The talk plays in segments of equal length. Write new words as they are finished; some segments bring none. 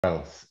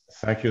Well,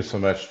 thank you so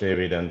much,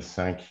 David, and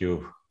thank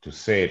you to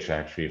Sage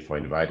actually for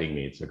inviting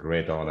me. It's a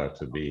great honor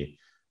to be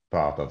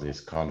part of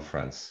this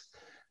conference.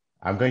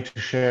 I'm going to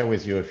share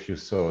with you a few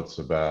thoughts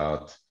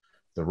about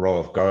the role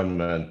of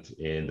government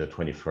in the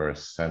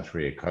 21st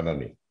century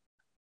economy.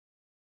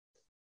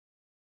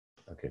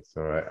 Okay,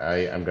 so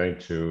I am going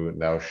to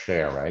now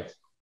share, right?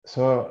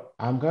 So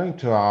I'm going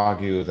to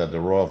argue that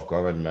the role of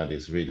government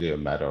is really a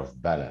matter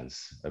of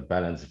balance, a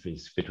balance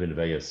between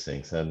various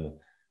things. And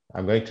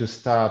I'm going to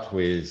start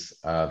with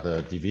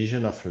the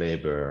division of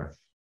labor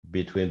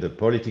between the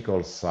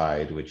political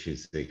side, which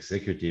is the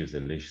executive,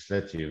 the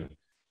legislative,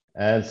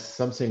 and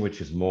something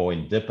which is more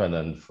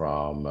independent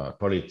from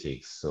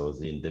politics, so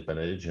the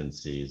independent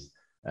agencies,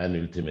 and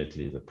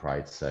ultimately the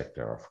private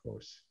sector, of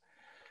course.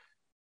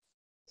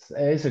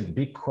 There is a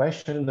big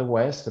question in the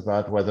West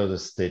about whether the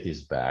state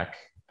is back.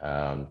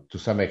 To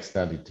some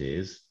extent, it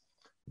is.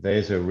 There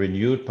is a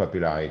renewed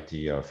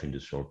popularity of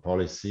industrial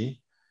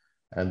policy,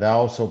 and there are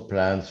also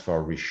plans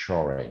for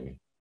reshoring.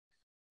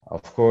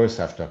 Of course,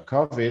 after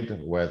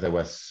COVID, where there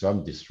was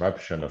some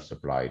disruption of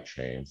supply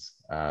chains,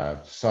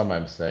 some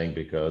I'm saying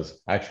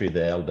because actually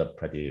they held up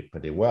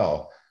pretty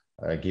well,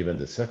 given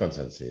the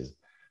circumstances.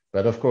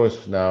 But of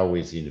course, now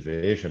with the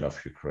invasion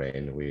of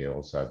Ukraine, we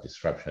also have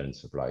disruption in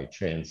supply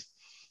chains.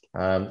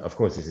 Of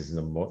course, this is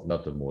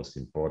not the most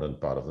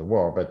important part of the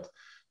war, but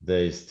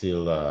there is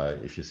still,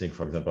 if you think,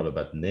 for example,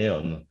 about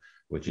neon,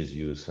 which is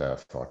used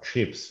for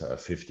chips,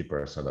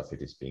 50% of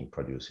it is being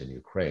produced in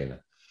Ukraine.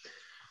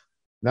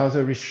 Now, the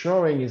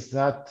reshoring, is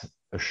that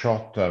a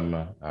short-term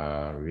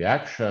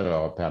reaction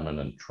or a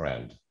permanent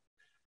trend?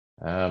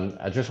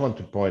 I just want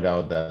to point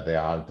out that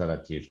there are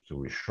alternatives to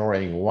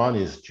reshoring. One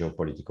is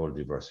geopolitical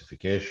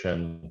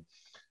diversification.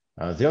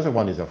 The other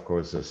one is, of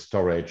course, the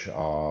storage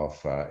of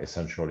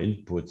essential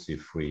inputs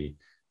if we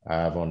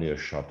have only a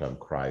short-term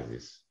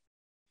crisis.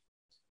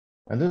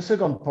 And the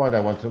second point I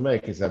want to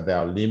make is that there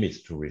are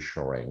limits to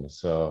reshoring.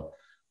 So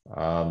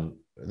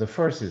the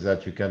first is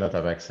that you cannot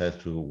have access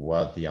to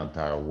what the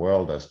entire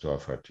world has to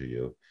offer to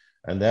you.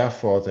 And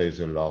therefore, there is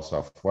a loss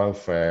of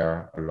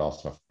welfare, a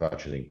loss of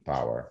purchasing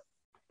power.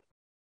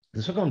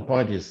 The second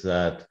point is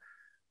that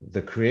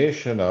the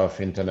creation of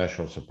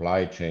international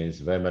supply chains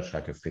is very much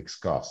like a fixed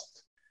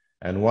cost.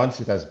 And once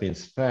it has been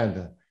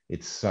spent,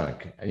 it's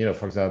sunk. And,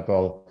 for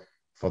example,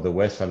 for the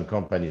Western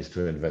companies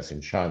to invest in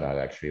China, it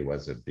actually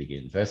was a big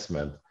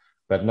investment.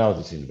 But now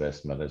this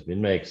investment has been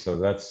made. So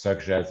that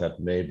suggests that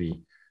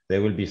maybe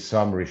there will be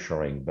some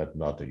reshoring, but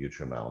not a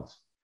huge amount.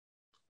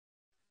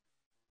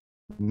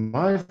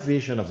 My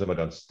vision of the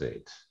modern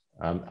state,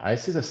 I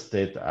see the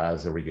state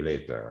as a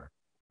regulator,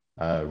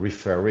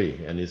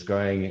 referee, and is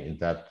going in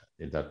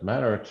that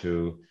manner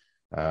to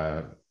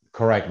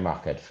correct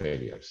market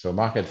failures. So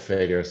market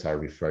failures, I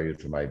refer you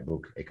to my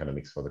book,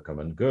 Economics for the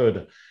Common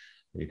Good.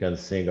 You can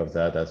think of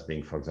that as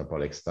being, for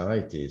example,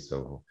 externalities.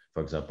 So,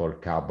 for example,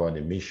 carbon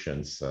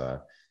emissions,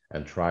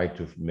 and try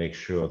to make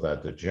sure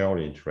that the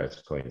general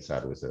interest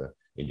coincide with the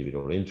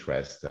individual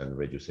interest and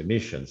reduce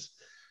emissions.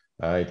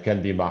 It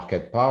can be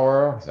market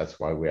power. That's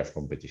why we have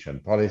competition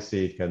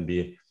policy. It can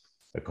be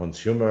a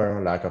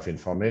consumer lack of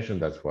information.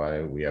 That's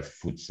why we have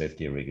food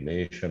safety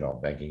regulation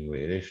or banking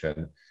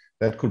regulation.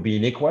 That could be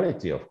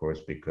inequality, of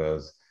course,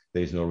 because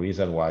there is no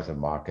reason why the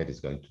market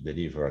is going to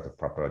deliver the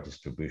proper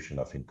distribution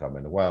of income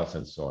and wealth,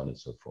 and so on and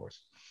so forth.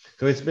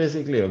 So it's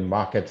basically a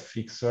market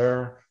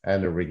fixer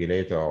and a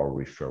regulator or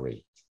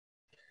referee.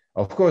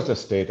 Of course, the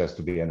state has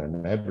to be an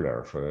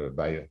enabler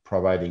by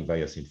providing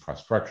various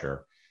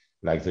infrastructure,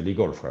 like the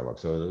legal framework.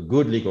 So a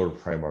good legal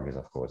framework is,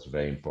 of course,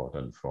 very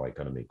important for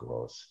economic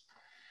growth.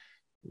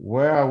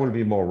 Where I will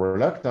be more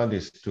reluctant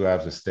is to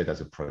have the state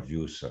as a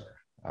producer.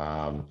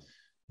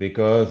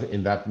 Because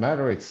in that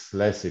matter, it's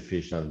less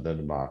efficient than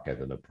the market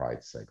and the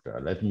private sector.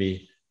 Let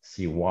me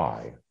see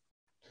why.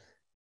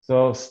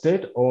 So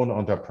state-owned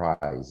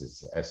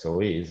enterprises,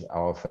 SOEs,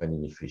 are often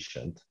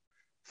inefficient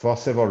for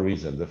several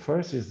reasons. The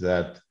first is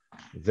that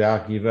they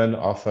are given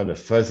often a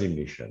fuzzy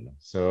mission.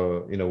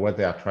 So, what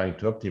they are trying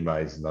to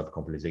optimize is not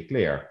completely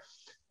clear.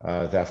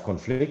 They have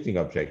conflicting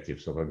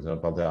objectives. So, for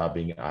example, they are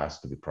being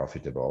asked to be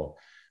profitable,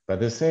 but at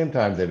the same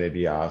time, they may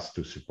be asked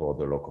to support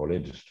the local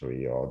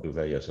industry or do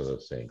various other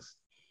things.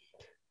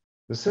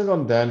 The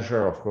second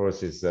danger, of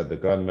course, is that the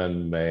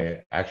government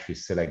may actually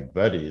select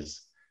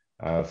buddies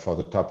for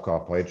the top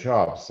corporate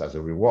jobs as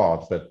a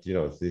reward, but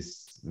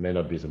this may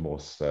not be the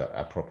most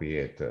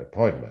appropriate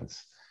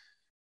appointments.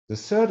 The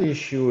third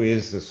issue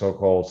is the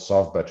so-called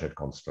soft budget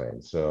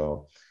constraint.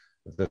 So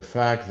the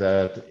fact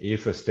that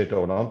if a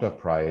state-owned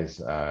enterprise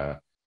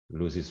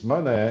loses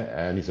money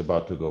and is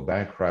about to go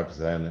bankrupt,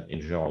 then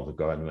in general, the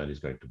government is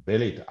going to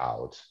bail it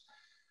out.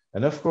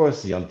 And of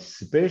course, the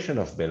anticipation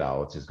of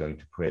bailouts is going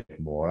to create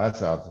more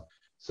hazard.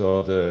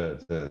 So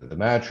the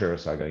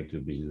managers are going to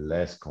be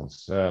less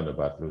concerned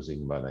about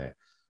losing money.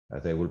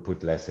 They will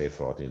put less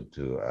effort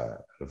into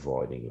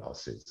avoiding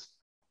losses.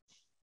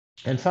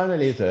 And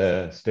finally,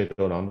 the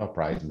state-owned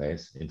enterprise may,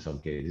 in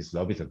some cases,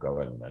 lobby the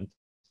government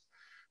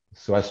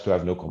so as to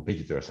have no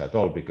competitors at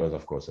all, because,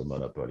 of course, a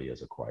monopoly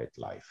has a quiet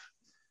life.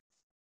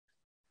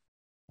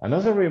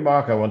 Another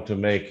remark I want to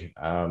make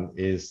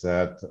is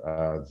that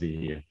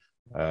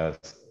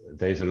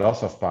there is a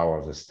loss of power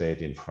of the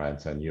state in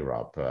France and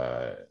Europe.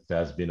 There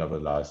has been over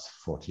the last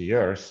 40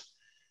 years.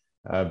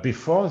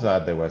 Before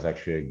that, there was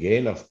actually a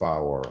gain of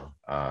power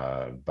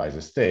by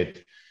the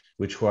state,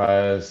 which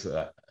went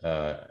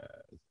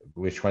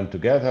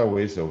together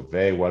with a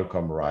very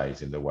welcome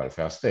rise in the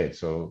welfare state.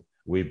 So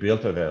we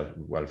built a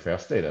welfare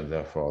state, and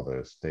therefore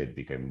the state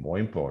became more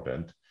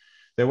important.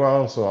 There were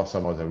also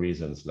some other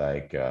reasons,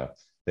 like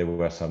there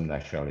were some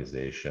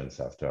nationalizations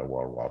after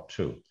World War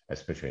II,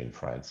 especially in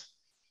France.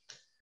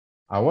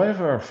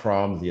 However,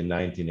 from the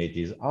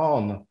 1980s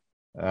on,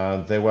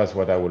 there was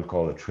what I would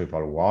call a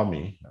triple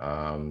whammy.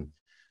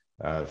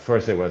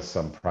 First, there was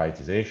some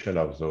privatization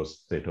of those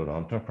state-owned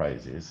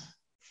enterprises.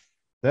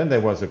 Then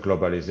there was a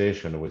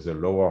globalization with a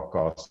lower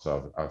cost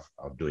of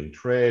doing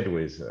trade,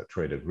 with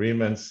trade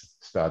agreements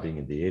starting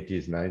in the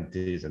 80s,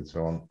 90s, and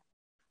so on.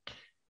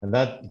 And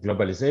that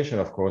globalization,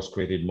 of course,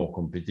 created more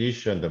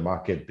competition. The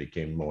market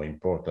became more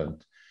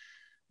important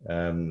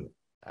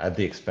at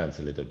the expense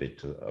a little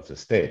bit of the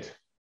state.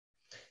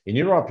 In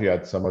Europe, you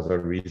had some other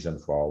reason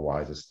for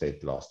why the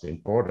state lost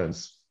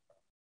importance.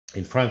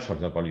 In France, for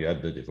example, you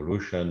had the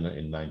devolution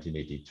in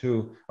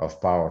 1982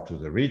 of power to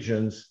the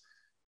regions.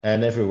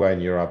 And everywhere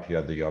in Europe, you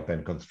had the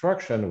European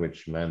construction,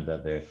 which meant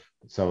that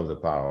some of the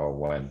power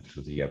went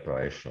to the upper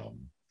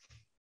echelon.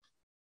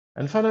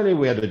 And finally,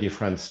 we had a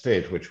different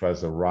state, which was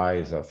the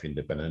rise of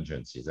independent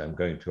agencies. I'm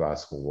going to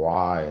ask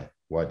why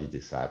did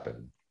this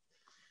happen?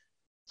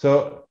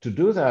 So to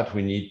do that,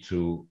 we need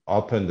to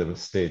open the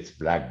state's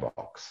black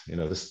box. You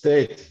know, the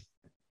state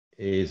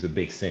is a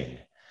big thing.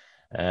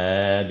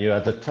 And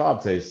at the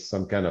top, there's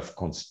some kind of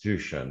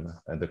constitution.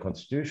 And the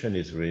constitution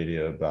is really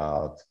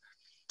about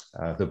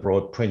the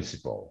broad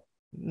principle,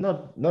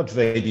 not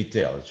very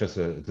detailed. It's just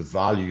the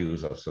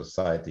values of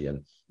society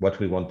and what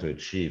we want to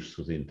achieve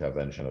through the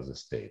intervention of the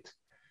state.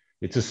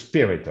 It's a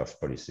spirit of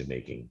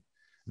policymaking.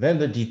 Then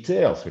the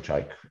details, which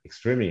are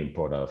extremely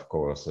important, of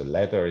course, the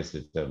letter is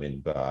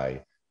determined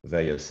by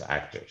various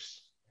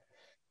actors.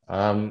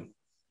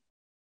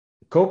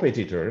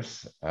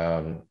 Competitors,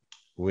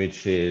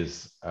 which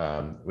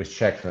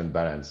checks and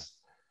balance,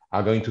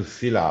 are going to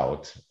fill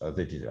out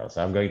the details.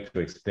 I'm going to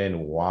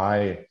explain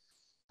why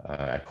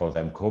I call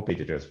them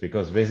competitors,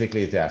 because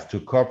basically they have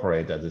to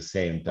cooperate at the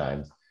same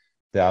time.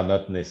 They are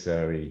not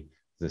necessarily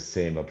the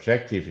same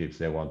objective if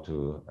they want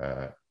to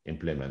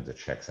implement the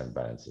checks and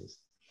balances.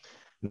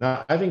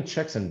 Now, having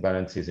checks and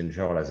balances in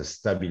general has a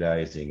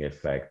stabilizing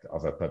effect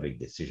of a public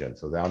decision.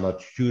 So there are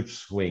not huge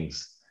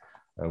swings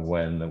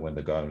when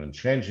the government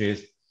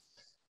changes.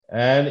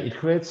 And it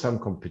creates some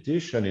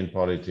competition in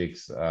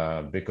politics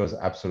because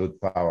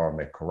absolute power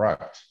may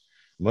corrupt.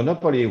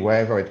 Monopoly,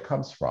 wherever it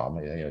comes from,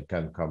 it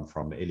can come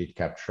from elite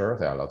capture.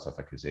 There are lots of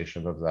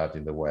accusations of that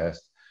in the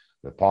West.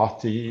 The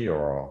party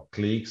or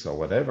cliques or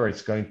whatever,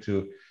 it's going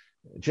to,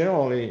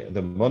 generally,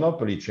 the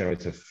monopoly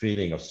generates a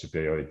feeling of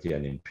superiority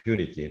and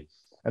impunity,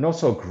 and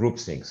also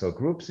groupthink. So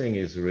groupthink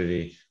is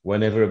really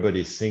when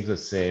everybody thinks the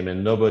same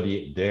and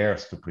nobody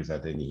dares to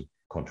present any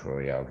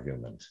contrary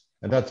argument.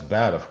 And that's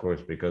bad, of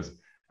course, because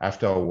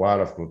after a while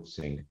of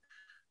groupthink,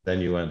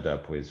 then you end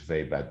up with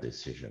very bad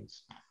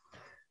decisions.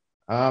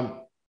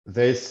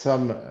 There's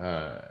some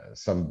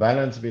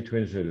balance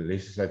between the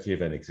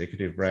legislative and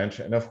executive branch.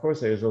 And of course,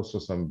 there is also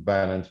some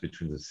balance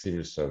between the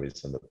civil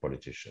service and the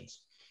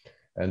politicians.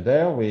 And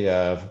there we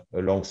have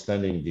a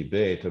long-standing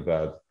debate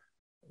about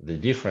the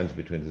difference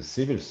between the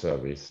civil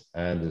service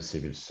and the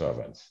civil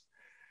servants.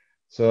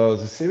 So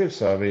the civil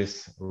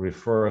service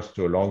refers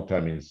to a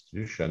long-term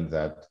institution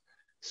that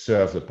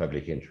serves the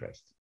public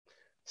interest.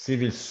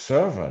 Civil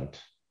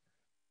servant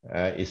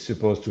is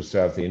supposed to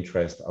serve the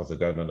interest of the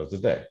government of the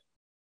day.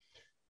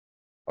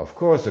 Of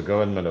course, the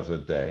government of the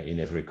day in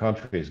every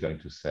country is going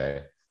to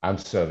say, I'm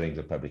serving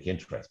the public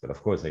interest. But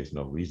of course, there's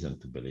no reason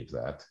to believe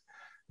that.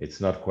 It's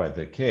not quite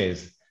the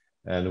case.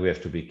 And we have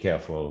to be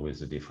careful with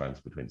the difference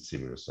between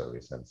civil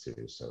service and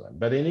civil servant.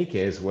 But in any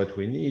case, what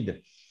we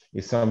need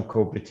is some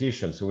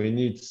competition. So we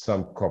need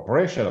some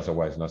cooperation,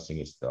 otherwise nothing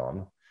is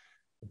done.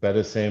 But at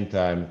the same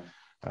time,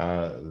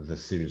 the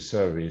civil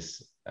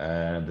service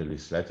and the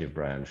legislative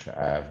branch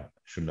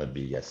should not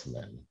be yes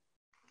men.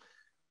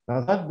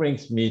 Now that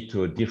brings me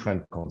to a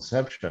different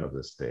conception of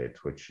the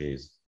state, which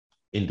is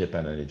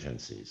independent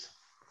agencies.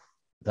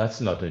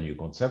 That's not a new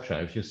conception.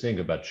 If you think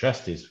about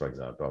justice, for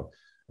example,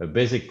 a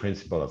basic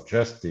principle of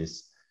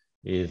justice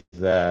is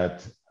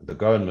that the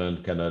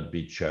government cannot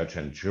be judge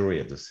and jury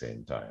at the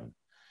same time.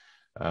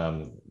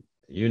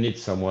 You need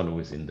someone who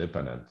is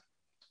independent.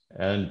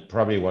 And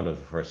probably one of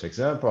the first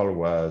examples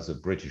was the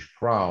British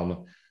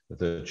Crown.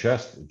 The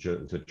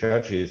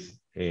judges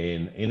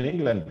in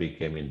England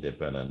became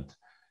independent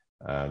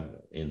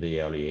in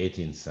the early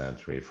 18th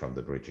century from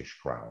the British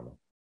Crown.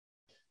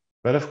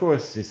 But of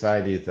course, this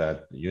idea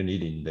that you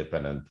need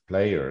independent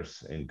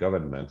players in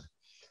government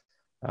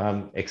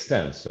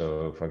extends.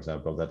 So, for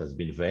example, that has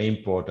been very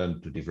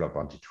important to develop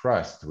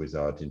antitrust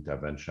without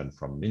intervention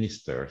from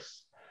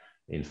ministers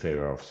in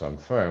favor of some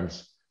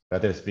firms.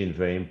 That has been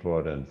very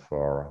important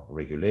for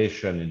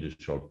regulation,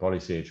 industrial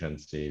policy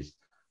agencies,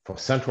 for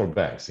central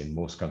banks. In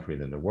most countries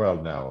in the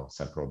world now,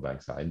 central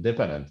banks are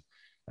independent.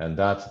 And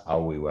that's how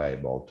we were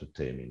able to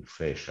tame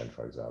inflation,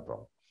 for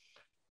example,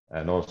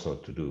 and also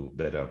to do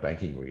better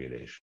banking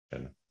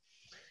regulation.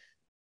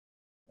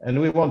 And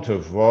we want to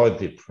avoid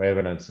the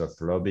prevalence of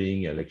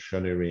lobbying,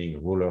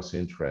 electioneering, rulers'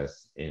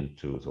 interests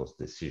into those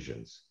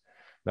decisions.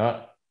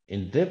 Now,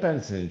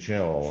 independence in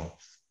general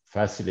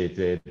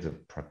facilitates the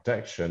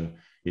protection.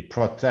 It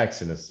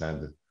protects, in a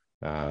sense,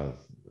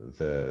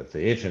 the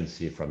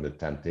agency from the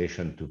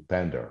temptation to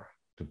pander,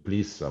 to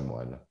please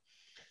someone.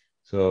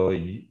 So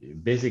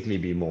basically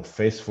be more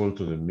faithful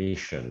to the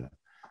mission,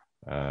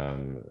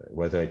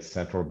 whether it's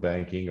central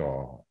banking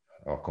or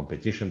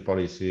competition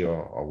policy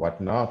or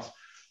whatnot,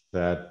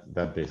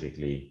 that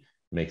basically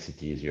makes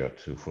it easier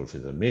to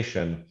fulfill the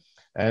mission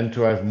and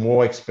to have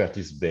more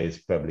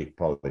expertise-based public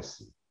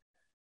policy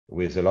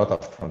with a lot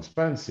of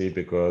transparency,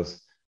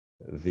 because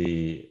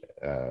the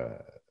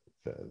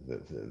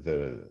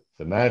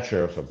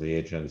managers of the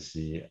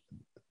agency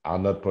are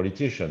not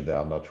politicians, they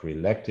are not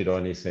re-elected or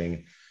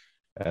anything,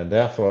 and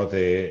therefore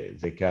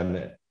they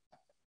can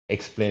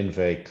explain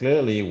very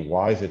clearly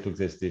why they took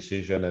this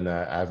decision and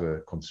have a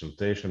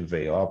consultation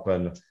very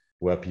open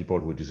where people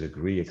who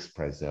disagree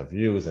express their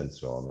views and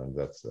so on, and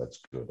that's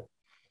good.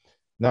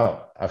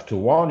 Now, I have to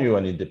warn you,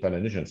 an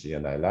independent agency,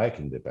 and I like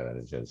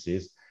independent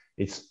agencies,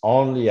 it's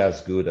only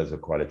as good as the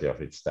quality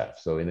of its staff.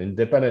 So in an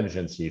independent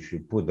agency, if you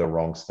put the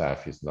wrong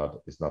staff, it's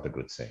not a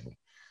good thing.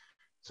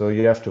 So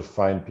you have to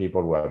find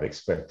people who have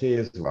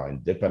expertise, who are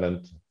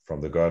independent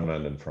from the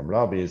government and from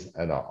lobbies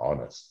and are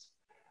honest.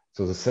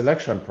 So the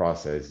selection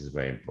process is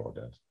very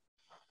important.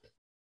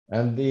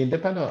 And the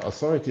independent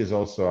authorities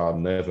also are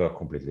never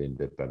completely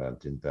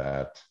independent in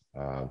that,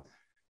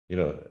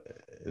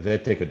 they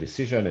take a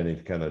decision and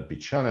it cannot be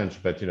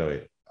challenged, but,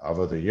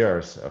 over the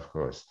years, of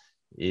course,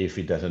 if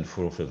it doesn't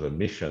fulfill the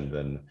mission,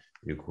 then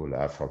you could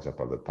have, for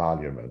example, the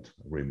parliament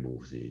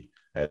remove the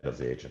head of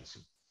the agency.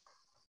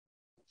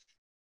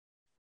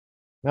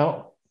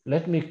 Now,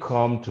 let me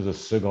come to the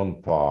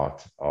second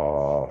part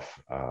of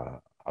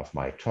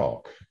my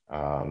talk.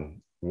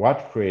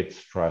 What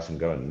creates trust in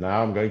government?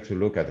 Now I'm going to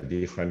look at a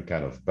different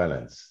kind of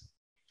balance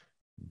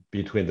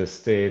between the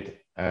state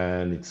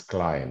and its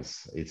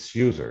clients, its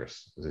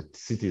users, the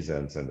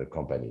citizens and the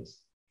companies.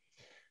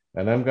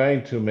 And I'm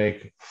going to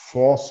make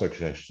 4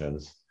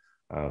 suggestions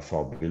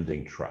for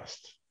building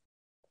trust.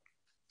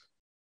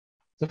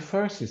 The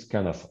first is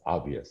kind of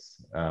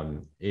obvious,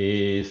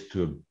 is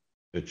to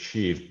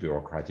achieve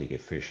bureaucratic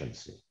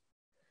efficiency.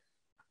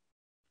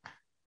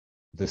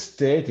 The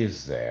state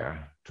is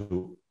there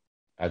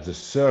at the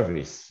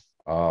service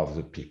of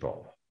the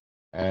people,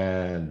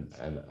 and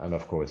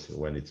of course,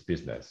 when it's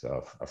business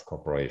of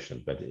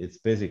corporation, but it's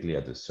basically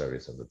at the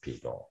service of the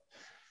people.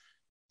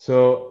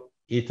 So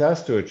it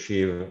has to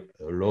achieve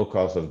a low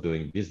cost of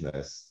doing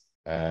business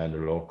and a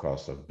low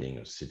cost of being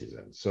a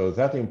citizen. So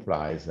that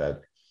implies that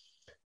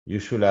you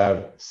should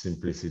have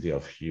simplicity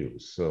of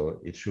use. So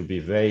it should be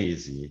very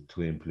easy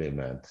to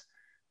implement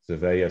the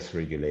various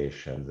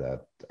regulations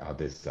that are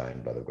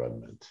designed by the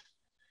government.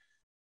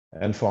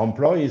 And for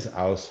employees,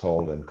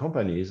 households, and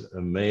companies,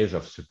 a maze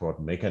of support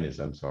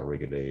mechanisms or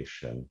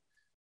regulation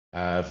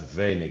have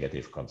very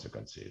negative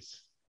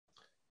consequences.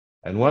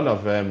 And one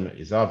of them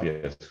is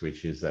obvious,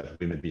 which is that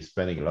we may be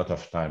spending a lot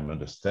of time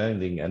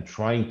understanding and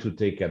trying to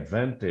take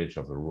advantage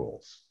of the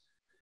rules.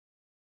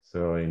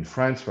 So in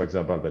France, for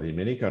example, but in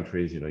many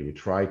countries, you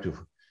try to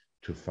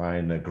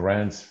find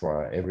grants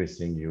for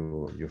everything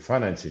you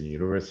finance in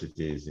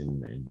universities,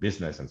 in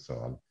business, and so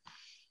on.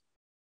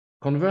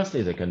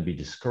 Conversely, there can be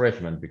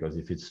discouragement, because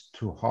if it's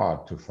too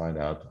hard to find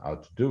out how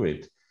to do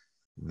it,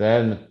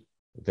 then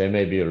there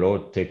may be a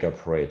low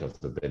take-up rate of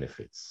the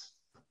benefits.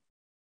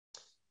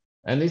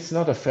 And it's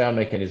not a fair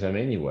mechanism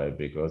anyway,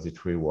 because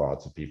it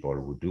rewards the people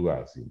who do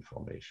have the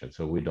information.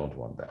 So we don't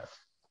want that.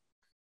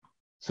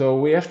 So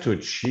we have to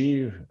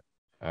achieve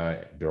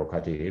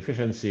bureaucratic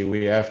efficiency.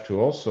 We have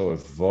to also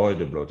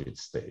avoid a bloated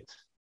state.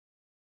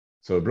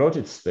 So a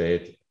bloated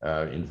state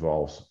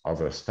involves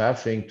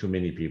overstaffing too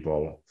many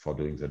people for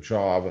doing the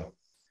job,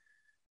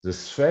 the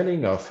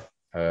swelling of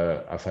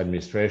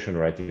administration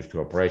relative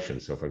to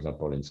operations. So for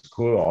example, in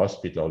school or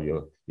hospital,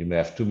 you may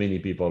have too many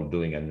people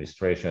doing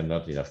administration,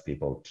 not enough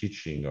people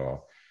teaching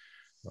or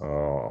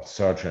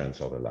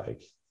surgeons or the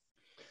like.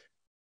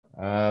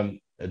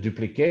 A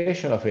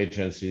duplication of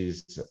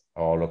agencies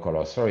or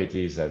local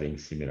authorities having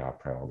similar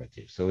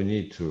prerogatives. So we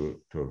need to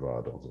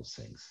avoid all those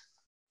things.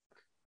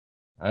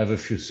 I have a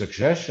few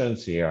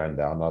suggestions here, and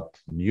they are not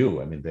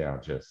new. I mean, they are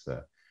just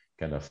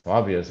kind of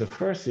obvious. The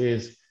first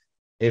is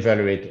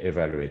evaluate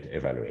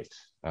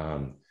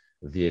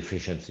the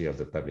efficiency of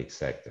the public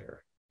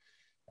sector.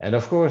 And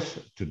of course,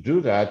 to do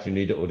that, you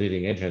need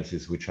auditing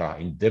agencies which are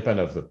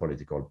independent of the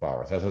political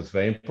powers. That is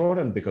very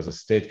important, because the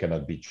state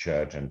cannot be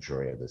judge and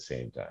jury at the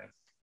same time.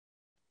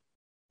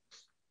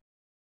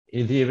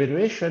 In the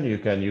evaluation, you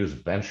can use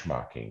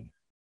benchmarking.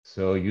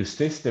 So you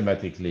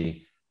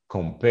systematically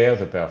compare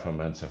the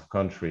performance of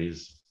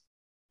countries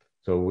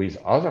So with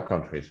other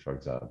countries, for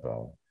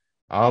example,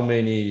 how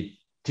many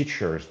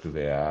teachers do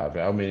they have?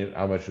 How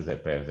much do they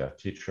pay their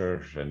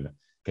teachers? And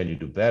can you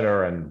do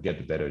better and get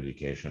a better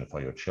education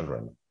for your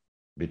children?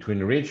 Between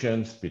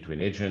regions,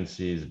 between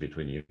agencies,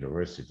 between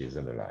universities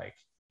and the like.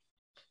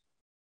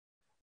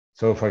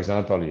 So for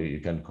example, you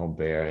can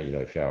compare,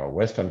 if you're a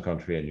Western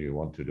country and you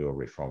want to do a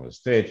reform of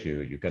state,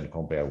 you can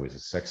compare with the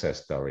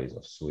success stories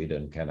of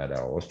Sweden, Canada,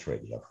 or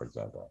Australia, for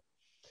example.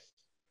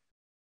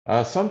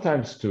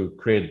 Sometimes to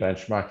create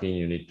benchmarking,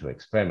 you need to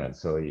experiment.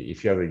 So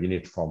if you have a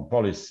uniform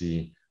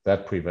policy,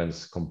 that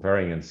prevents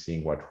comparing and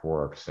seeing what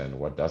works and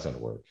what doesn't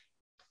work.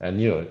 And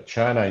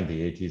China in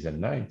the 80s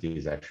and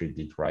 90s actually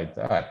did right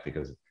that,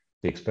 because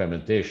the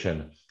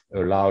experimentation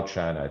allowed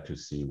China to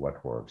see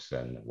what works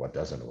and what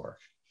doesn't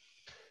work.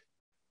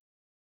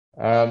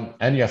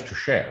 And you have to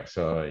share.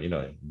 So,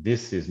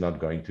 this is not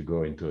going to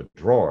go into a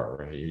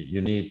drawer.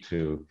 You need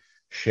to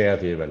share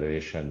the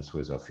evaluations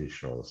with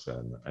officials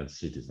and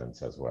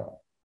citizens as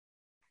well.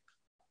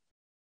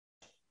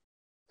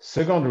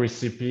 Second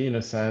recipe, in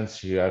a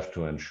sense, you have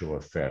to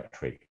ensure fair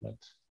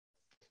treatment.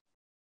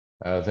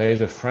 There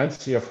is a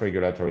frenzy of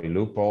regulatory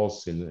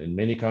loopholes in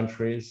many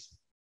countries.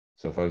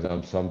 So for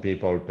example, some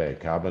people pay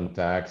carbon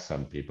tax,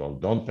 some people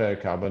don't pay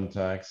carbon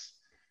tax.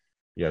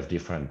 You have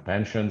different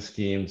pension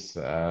schemes.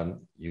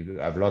 You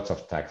have lots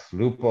of tax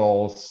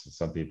loopholes.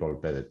 Some people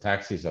pay the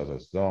taxes,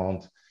 others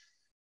don't.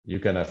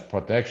 You can have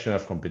protection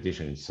of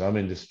competition in some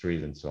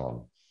industries and so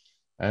on.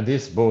 And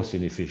this is both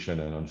inefficient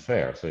and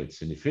unfair. So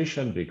it's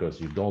inefficient because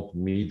you don't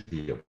meet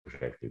the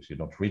objectives, you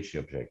don't reach the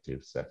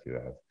objectives that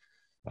you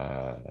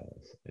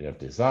have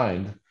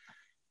designed.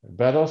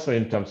 But also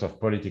in terms of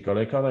political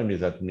economy,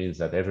 that means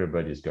that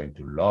everybody is going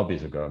to lobby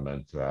the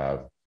government to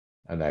have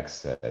an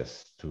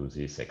access to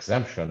this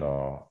exemption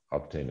or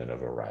obtain an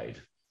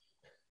override.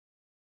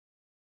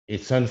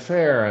 It's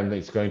unfair, and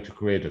it's going to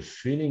create a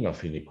feeling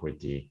of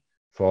inequity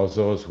for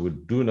those who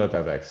do not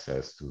have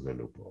access to the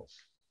loopholes.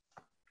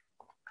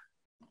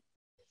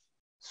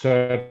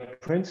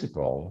 Third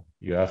principle,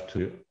 you have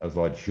to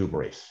avoid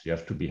hubris. You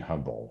have to be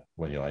humble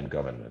when you're in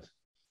government.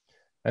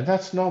 And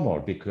that's normal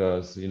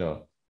because,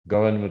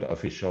 government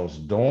officials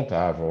don't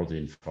have all the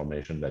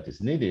information that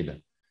is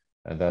needed.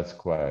 And that's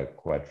quite,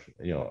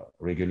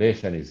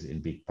 regulation is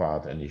in big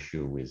part an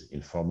issue with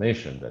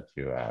information that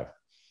you have.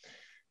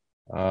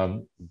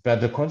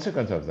 But the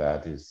consequence of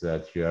that is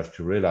that you have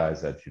to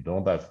realize that you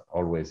don't have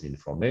always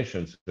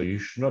information. So you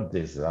should not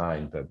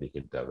design public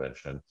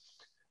intervention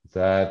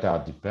that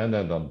are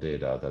dependent on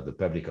data that the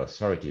public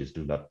authorities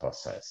do not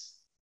possess.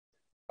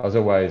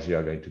 Otherwise, you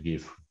are going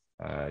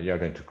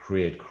to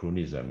create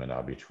cronyism and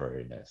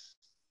arbitrariness.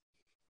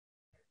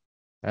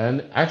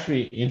 And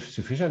actually,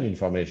 insufficient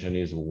information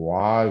is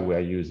why we're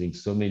using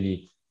so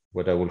many,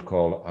 what I would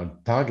call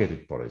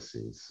untargeted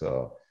policies.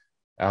 So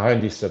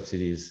R&D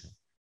subsidies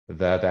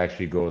that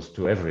actually goes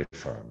to every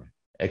firm,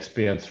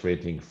 experience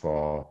rating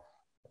for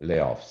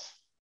layoffs,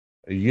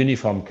 a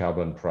uniform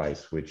carbon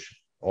price, which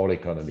all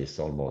economists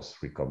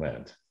almost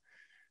recommend.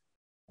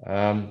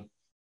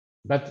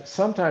 But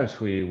sometimes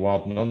we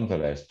want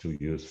nonetheless to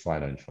use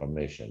final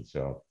information.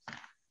 So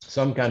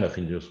some kind of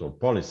industrial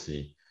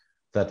policy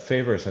that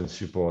favors and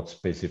supports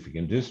specific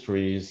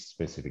industries,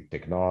 specific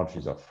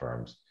technologies of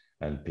firms,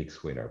 and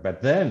picks winner.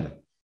 But then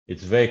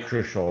it's very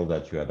crucial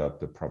that you adopt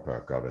the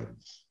proper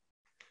governance.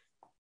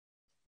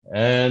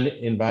 And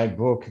in my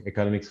book,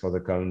 Economics for the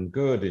Common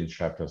Good, in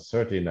chapter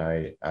 13,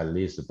 I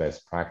list the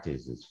best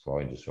practices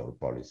for industrial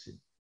policy.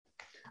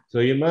 So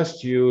you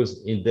must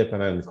use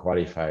independent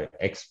qualified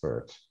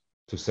experts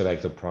to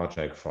select the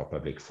project for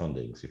public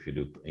fundings if you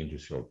do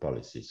industrial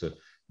policy. So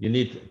you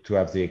need to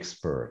have the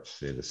experts,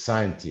 the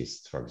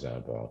scientists, for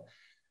example,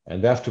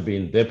 and they have to be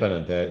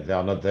independent. They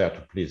are not there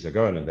to please the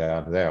government. They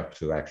are there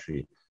to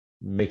actually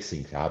make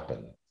things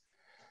happen.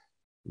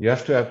 You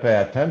have to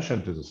pay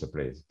attention to the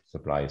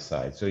supply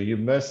side. So you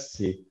must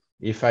see,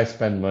 if I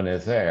spend money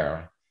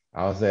there,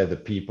 are there the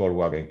people who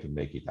are going to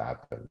make it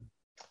happen?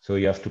 So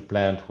you have to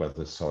plant where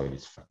the soil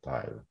is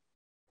fertile.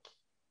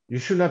 You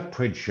should not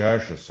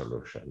prejudge the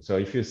solution. So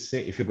if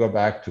you go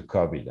back to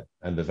COVID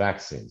and the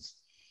vaccines,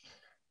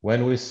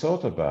 when we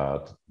thought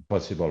about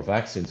possible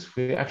vaccines,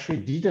 we actually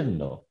didn't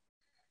know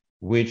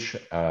which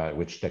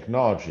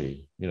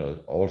technology,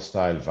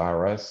 old-style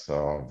virus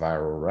or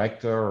viral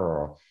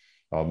vector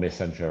or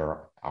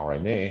messenger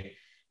RNA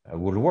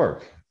would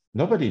work.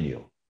 Nobody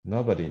knew.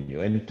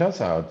 And it turns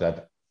out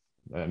that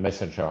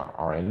messenger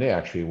RNA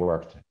actually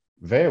worked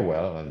very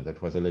well, and that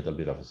was a little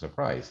bit of a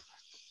surprise.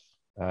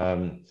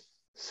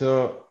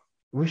 So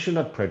we should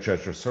not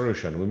prejudge a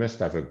solution. We must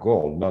have a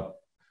goal,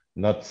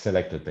 not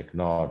select a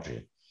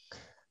technology.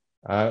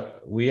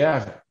 We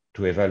have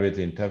to evaluate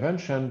the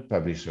intervention,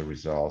 publish the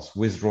results,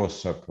 withdraw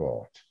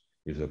support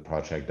if the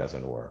project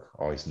doesn't work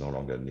or is no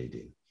longer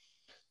needed.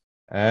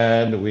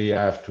 And we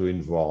have to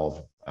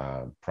involve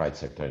private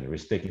sector in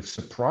risk-taking.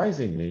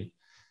 Surprisingly,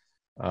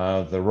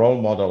 the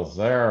role model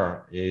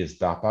there is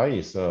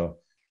DARPA. So,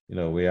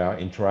 we are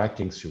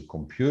interacting through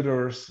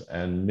computers,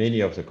 and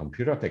many of the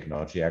computer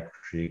technology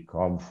actually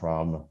come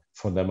from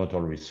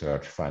fundamental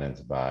research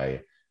financed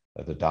by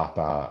the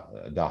DARPA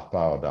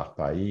or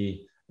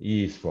DARPA-E.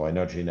 E is for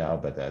energy now,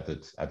 but at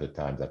the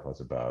time that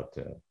was about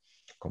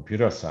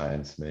computer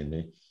science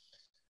mainly.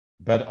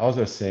 But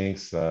other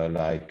things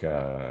like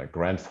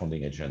grant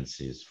funding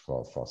agencies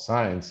for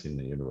science in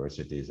the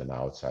universities and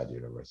outside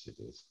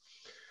universities.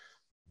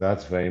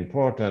 That's very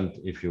important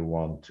if you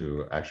want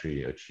to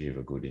actually achieve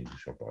a good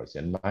industrial policy.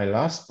 And my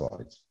last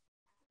point,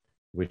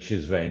 which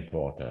is very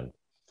important,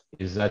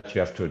 is that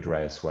you have to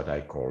address what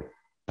I call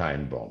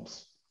time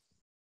bombs.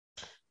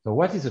 So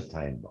what is a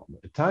time bomb?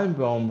 A time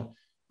bomb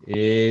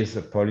is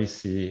a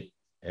policy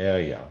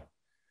area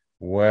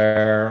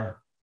where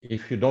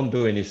if you don't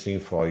do anything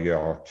for a year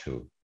or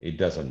two, it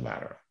doesn't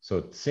matter.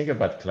 So think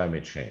about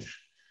climate change.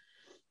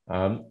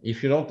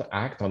 If you don't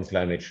act on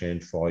climate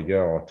change for a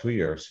year or 2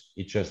 years,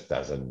 it just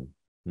doesn't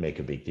make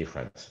a big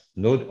difference.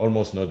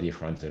 Almost no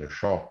difference in the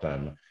short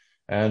term,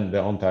 and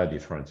the entire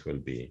difference will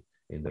be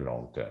in the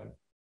long term.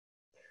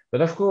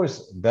 But of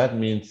course, that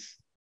means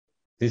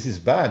this is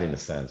bad in a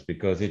sense,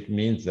 because it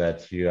means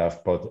that you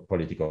have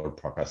political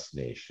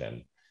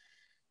procrastination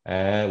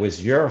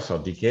with years or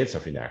decades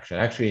of inaction.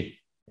 Actually,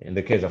 in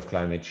the case of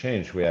climate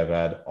change, we have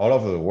had all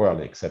over the world,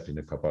 except in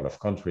a couple of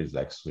countries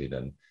like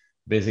Sweden,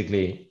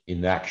 basically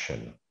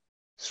inaction,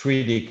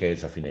 3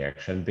 decades of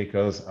inaction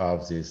because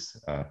of this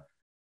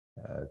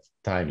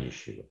time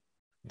issue.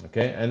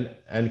 Okay,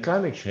 and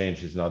climate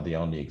change is not the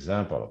only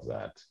example of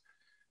that.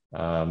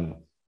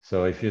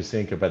 So if you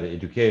think about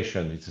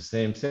education, it's the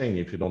same thing.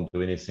 If you don't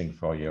do anything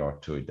for a year or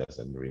two, it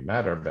doesn't really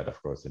matter. But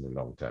of course, in the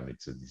long term,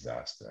 it's a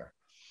disaster.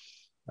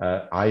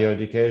 Higher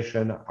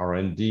education,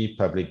 R&D,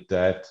 public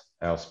debt,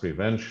 health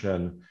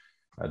prevention,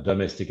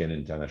 domestic and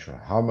international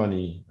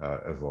harmony,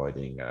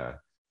 avoiding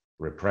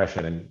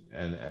repression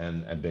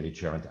and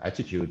belligerent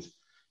attitudes.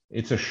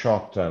 It's a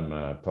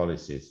short-term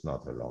policy. It's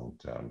not a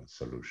long-term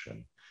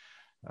solution.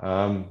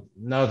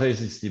 Now there's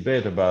this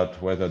debate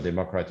about whether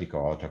democratic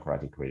or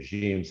autocratic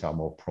regimes are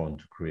more prone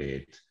to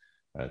create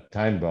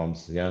time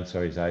bombs. The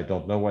answer is I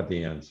don't know what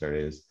the answer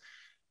is.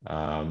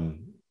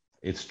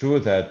 It's true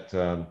that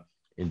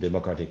in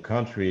democratic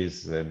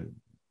countries,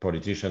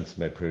 politicians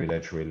may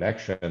privilege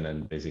re-election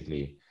and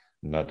basically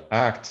not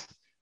act.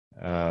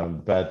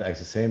 But at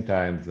the same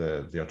time,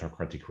 the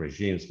autocratic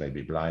regimes may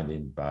be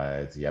blinded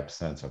by the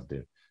absence of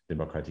the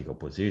democratic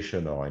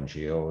opposition or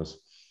NGOs.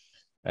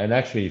 And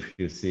actually, if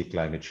you see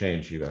climate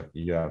change,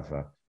 you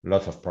have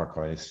lots of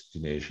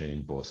procrastination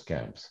in both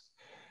camps.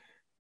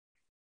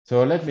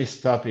 So let me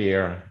stop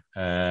here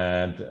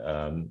and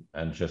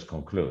just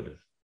conclude.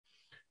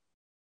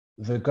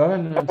 The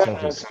governance of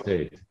the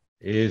state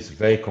is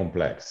very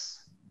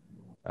complex.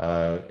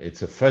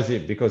 It's a fuzzy,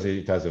 because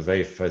it has a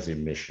very fuzzy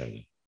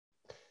mission.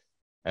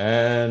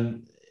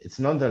 And it's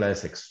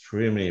nonetheless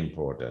extremely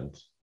important.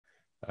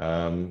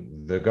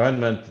 The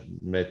government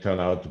may turn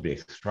out to be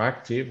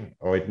extractive,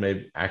 or it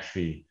may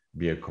actually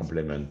be a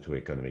complement to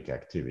economic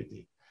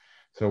activity.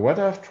 So what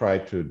I've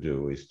tried to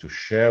do is to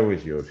share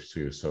with you a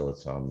few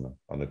thoughts on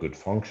a good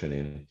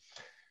functioning,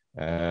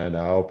 and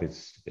I hope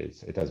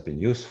it has been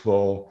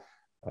useful.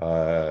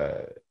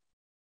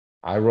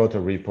 I wrote a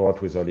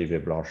report with Olivier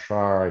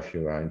Blanchard, if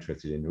you are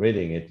interested in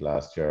reading it,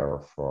 last year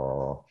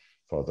for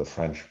the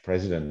French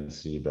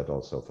presidency, but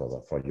also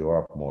for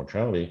Europe more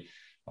generally,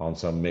 on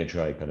some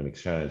major economic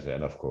challenges.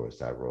 And of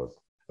course, I wrote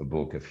a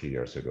book a few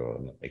years ago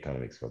on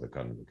economics for the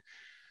economic.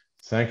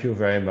 Thank you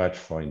very much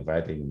for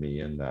inviting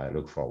me, and I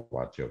look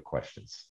forward to your questions.